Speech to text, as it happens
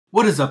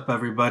What is up,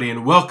 everybody,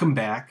 and welcome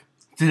back.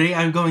 Today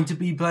I'm going to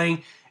be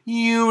playing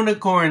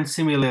Unicorn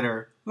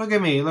Simulator. Look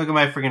at me, look at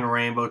my freaking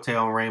rainbow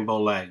tail and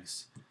rainbow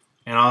legs.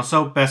 And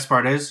also, best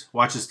part is,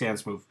 watch this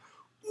dance move.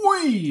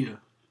 Wee!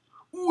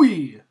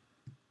 Wee!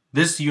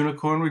 This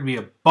unicorn would be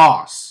a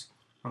boss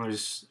on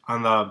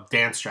the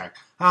dance track.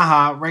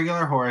 Haha,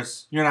 regular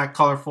horse. You're not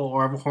colorful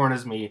or have a horn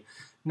as me.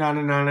 No,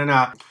 no, no, no,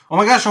 no. Oh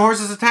my gosh, the horse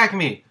is attacking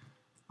me.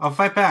 I'll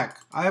fight back.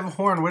 I have a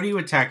horn. What are you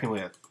attacking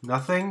with?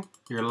 Nothing?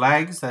 Your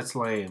legs? That's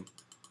lame.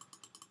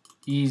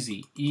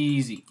 Easy,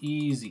 easy,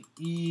 easy,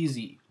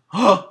 easy.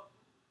 Huh?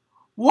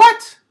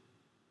 What?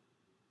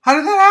 How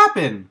did that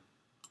happen?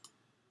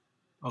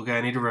 Okay,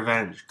 I need a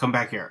revenge. Come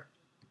back here.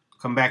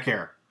 Come back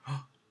here.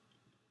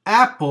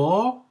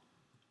 Apple.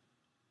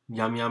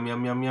 Yum, yum,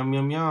 yum, yum, yum,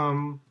 yum,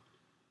 yum.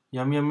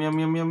 Yum, yum, yum,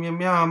 yum, yum,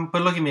 yum, yum.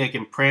 But look at me. I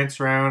can prance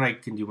around. I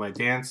can do my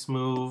dance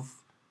move.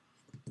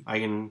 I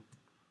can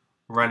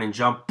run and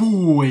jump.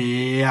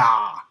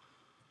 Booyah!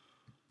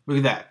 Look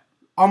at that.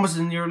 Almost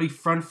a nearly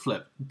front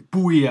flip.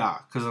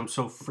 Booyah! Because I'm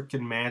so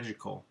freaking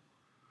magical.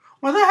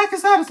 What the heck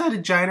is that? Is that a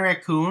giant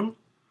raccoon?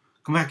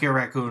 Come back here,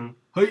 raccoon.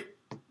 Hey!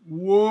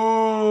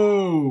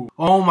 Whoa!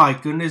 Oh my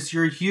goodness,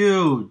 you're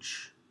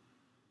huge.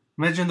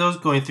 Imagine those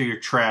going through your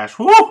trash.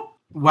 Woo!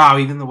 Wow,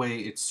 even the way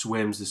it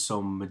swims is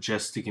so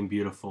majestic and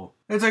beautiful.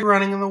 It's like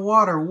running in the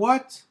water.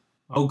 What?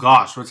 Oh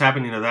gosh, what's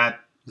happening to that?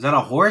 Is that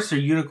a horse or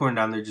unicorn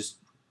down there just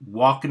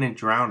walking and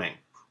drowning?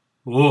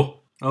 Whoa.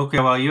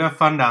 Okay, well, you have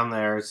fun down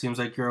there. It seems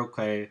like you're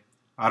okay.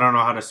 I don't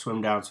know how to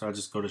swim down, so I'll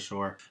just go to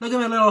shore. Look at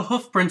my little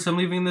hoof prints I'm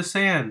leaving in the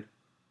sand.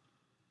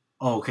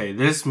 Okay,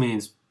 this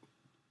means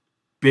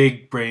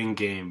big brain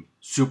game.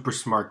 Super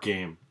smart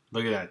game.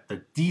 Look at that.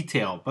 The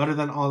detail. Better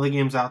than all the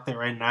games out there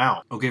right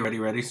now. Okay,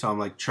 ready? So I'm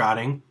like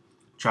trotting.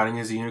 Trotting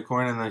as a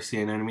unicorn, and I see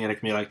an enemy, and I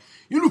can be like,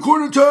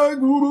 unicorn attack!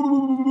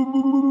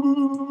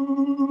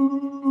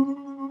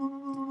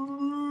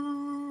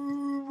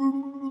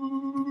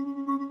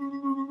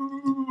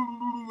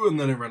 And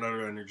then I run out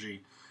of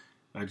energy.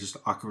 I just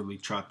awkwardly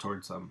trot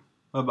towards them.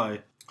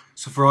 Bye-bye.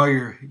 So for all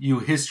you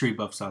history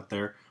buffs out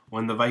there,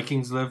 when the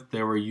Vikings lived,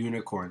 there were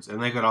unicorns,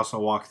 and they could also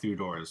walk through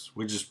doors,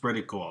 which is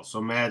pretty cool. So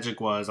magic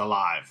was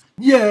alive.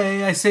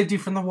 Yay, I saved you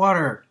from the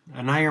water.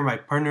 And now you're my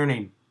partner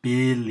named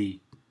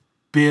Billy.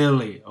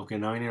 Billy. Okay,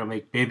 now I need to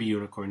make baby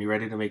unicorn. You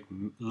ready to make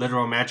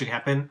literal magic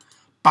happen?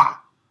 Ba!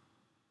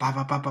 Ba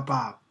ba ba ba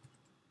ba.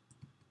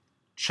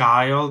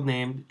 Child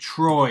named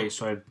Troy.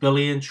 So I have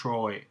Billy and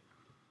Troy.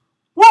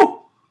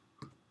 Woo!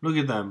 Look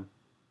at them.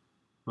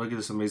 Look at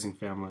this amazing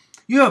family.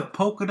 You have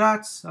polka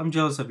dots? I'm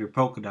jealous of your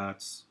polka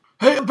dots.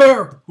 Hey,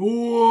 bear!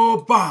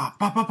 Oh, ba,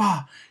 ba, ba,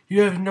 ba.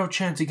 You have no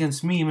chance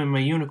against me and my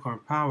unicorn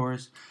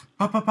powers.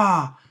 Ba, ba,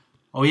 ba.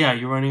 Oh, yeah,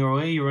 you're running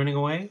away? You're running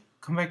away?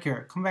 Come back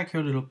here. Come back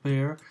here, little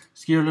bear.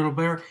 Scared little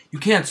bear. You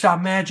can't stop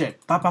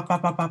magic. Ba, ba, ba,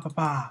 ba, ba, ba,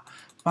 ba.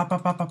 Ba, ba,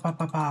 ba, ba, ba,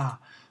 ba, ba.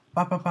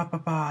 Ba, ba, ba, ba,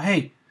 ba.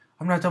 Hey,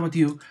 I'm not done with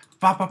you.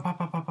 Ba, ba, ba,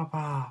 ba, ba, ba,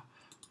 ba.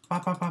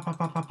 Ba, ba, ba, ba,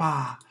 ba, ba,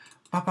 ba.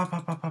 Ba ba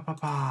ba ba ba ba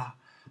ba.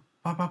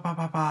 Ba ba ba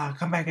ba ba.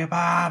 Come back here.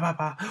 Ba ba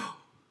ba.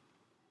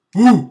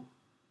 Ooh!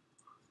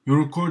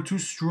 Unicorn too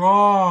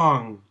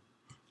strong.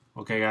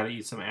 Okay, I gotta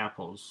eat some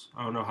apples.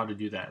 I don't know how to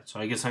do that, so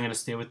I guess I'm gonna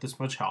stay with this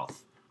much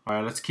health.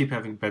 Alright, let's keep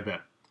having Bebe.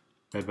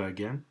 Bebe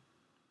again.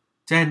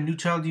 Dad, new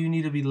child, you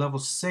need to be level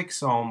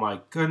 6. Oh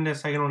my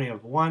goodness, I can only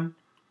have 1.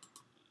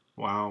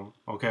 Wow.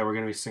 Okay, we're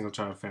gonna be a single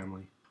child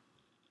family.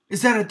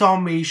 Is that a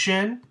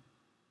Dalmatian?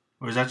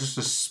 Or is that just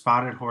a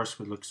spotted horse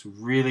which looks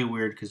really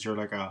weird because you're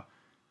like a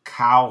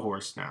cow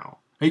horse now?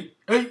 Hey,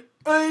 hey,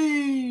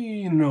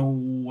 hey!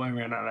 No, I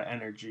ran out of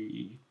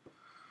energy.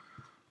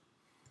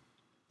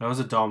 That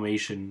was a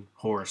Dalmatian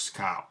horse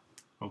cow.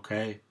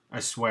 Okay? I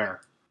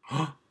swear.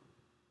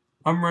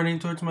 I'm running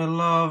towards my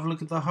love.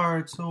 Look at the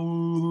hearts.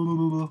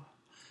 Oh.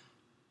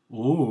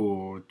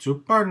 Ooh, 2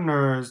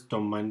 partners.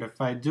 Don't mind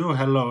if I do.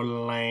 Hello,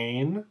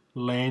 Lane.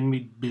 Lane,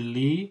 meet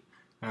Billy.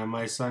 And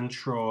my son,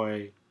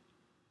 Troy.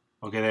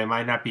 Okay, they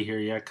might not be here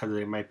yet because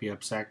they might be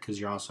upset because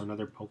you're also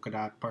another polka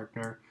dot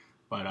partner.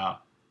 But,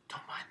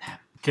 don't mind them.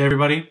 Okay,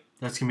 everybody.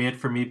 That's going to be it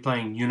for me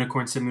playing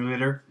Unicorn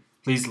Simulator.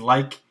 Please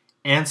like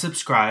and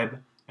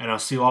subscribe. And I'll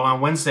see you all on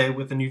Wednesday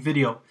with a new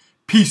video.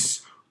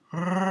 Peace.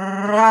 Boom.